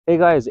Hey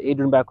guys,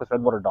 Adrian back with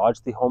Redwater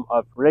Dodge, the home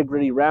of Rig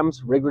Ready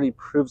Rams, Rig Ready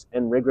Proofs,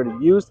 and Rig Ready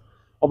Used,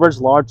 Alberta's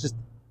largest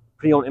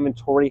pre-owned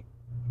inventory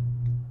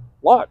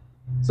lot.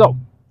 So,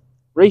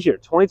 right here,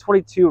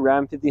 2022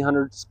 Ram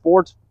 1500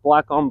 Sport,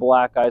 black on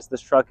black, guys.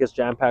 This truck is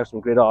jam-packed with some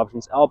great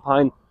options.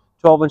 Alpine,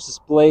 12-inch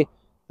display,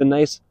 the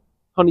nice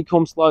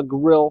honeycomb slot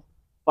grille,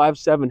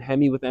 5.7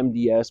 Hemi with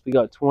MDS. We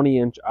got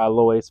 20-inch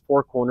alloys,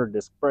 4-corner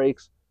disc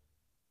brakes.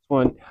 This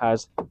one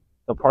has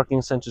the parking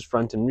sensors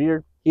front and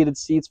rear, heated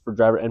seats for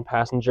driver and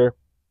passenger,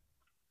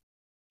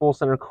 full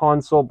center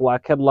console,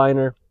 black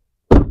headliner,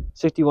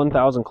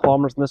 61,000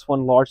 kilometers in this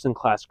one, largest in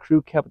class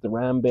crew cab with the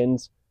ram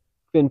bins.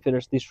 Fin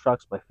finish, these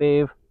trucks my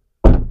fave.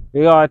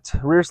 We got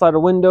rear slider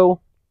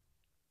window,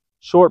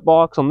 short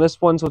box on this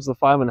one, so it's the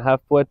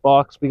 5.5-foot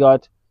box. We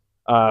got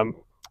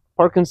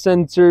parking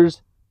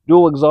sensors,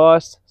 dual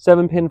exhaust,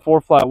 7-pin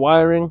 4-flat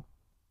wiring,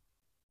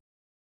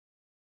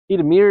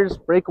 heated mirrors,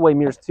 breakaway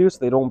mirrors too, so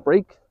they don't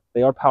break.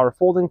 They are power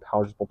folding,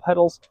 power adjustable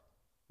pedals.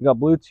 We got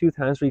Bluetooth,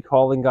 hands-free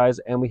calling, guys,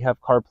 and we have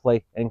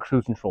CarPlay and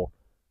cruise control.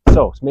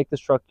 So to make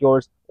this truck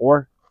yours,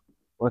 or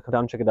want to come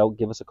down and check it out,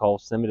 give us a call,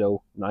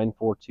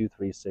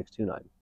 780-942-3629.